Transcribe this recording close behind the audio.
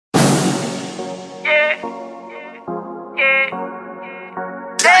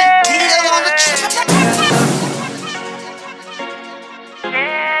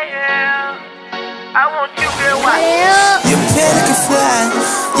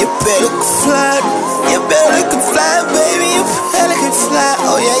Pelican fly, your Pelican fly, baby, your Pelican fly.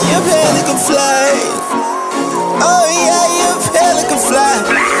 Oh yeah, your Pelican fly. Oh yeah, your Pelican fly.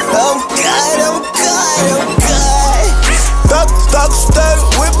 Oh God, oh God, oh God. Thug sturdy,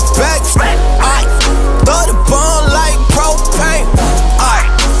 whip back. Aight, throw the bone like propane. Aight,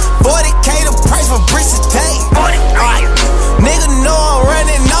 40K the price for bricks a day. Aight, nigga know I'm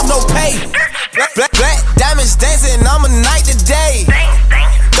running off no pay. Black diamonds dancing, I'm a night to day.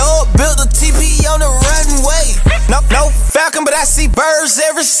 Throw built a TP on the runway. No Falcon, but I see birds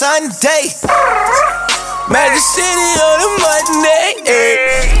every Sunday. Magic City on a Monday.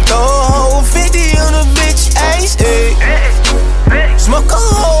 Throw a whole 50 on a bitch ace. Smoke a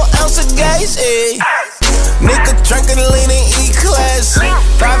whole ounce of gas. Nigga drinking lean in E-class.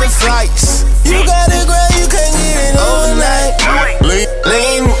 Private flights. You got it, girl, you can't get it overnight.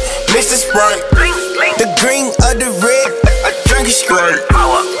 Lean, Mr. Sprite. The green or the red, I drink it straight.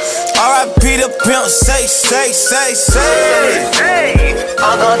 R.I.P. the pimp, say.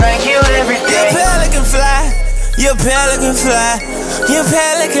 I'm gon' thank you every day. Your Pelican fly, your Pelican fly, your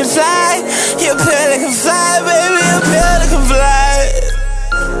Pelican fly, your Pelican fly, baby, your Pelican fly.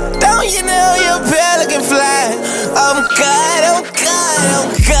 Don't you know your Pelican fly? Oh God, oh God, oh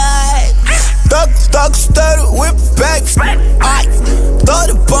God. Thug sturdy, whip back. Aight, throw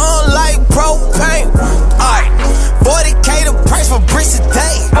the bone like propane. Aight, 40K the price for bricks a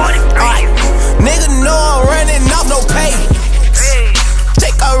day. Aight, nigga know I'm running off no pay.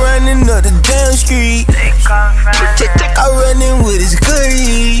 Take out running up the damn street. Take out running with his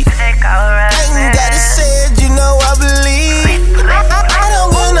goodies. Ain't gotta say it, you know I believe. I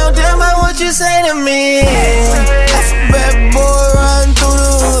don't give no damn about what you say to me. That's a bad boy running through the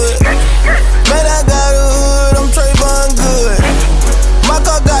hood. Man, I got a hood, I'm Trayvon good. My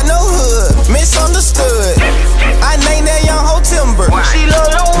car got no hood, misunderstood. I named that young hoe Timber. She love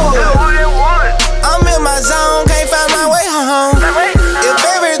the wood. I'm in my zone, can't find my way home. If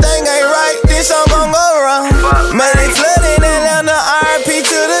everything ain't right, then something gon' go wrong. Man, they flooding Atlanta, R.I.P.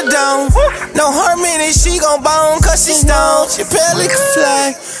 to the dome. No harmony, she gon' bone, cause she stoned. She Pelican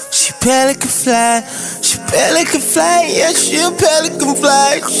fly, she Pelican fly, she Pelican fly, yeah, she a Pelican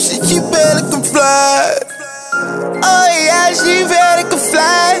fly, she Pelican fly. Oh yeah, she Pelican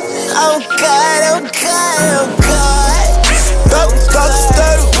fly. Oh God, oh God, oh God. Thug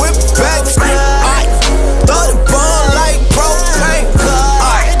sturdy, whip back. Aight, throw the bone like propane.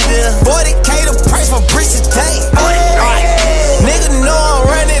 Aight, 40K the price for bricks a day. Aight, nigga know I'm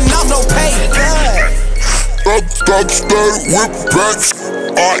running off no pay. Thug sturdy, whip back.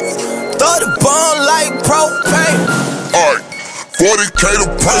 Aight, throw the bone like propane. Aight, 40K the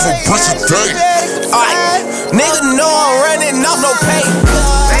price for bricks a day. Aight, nigga know I'm running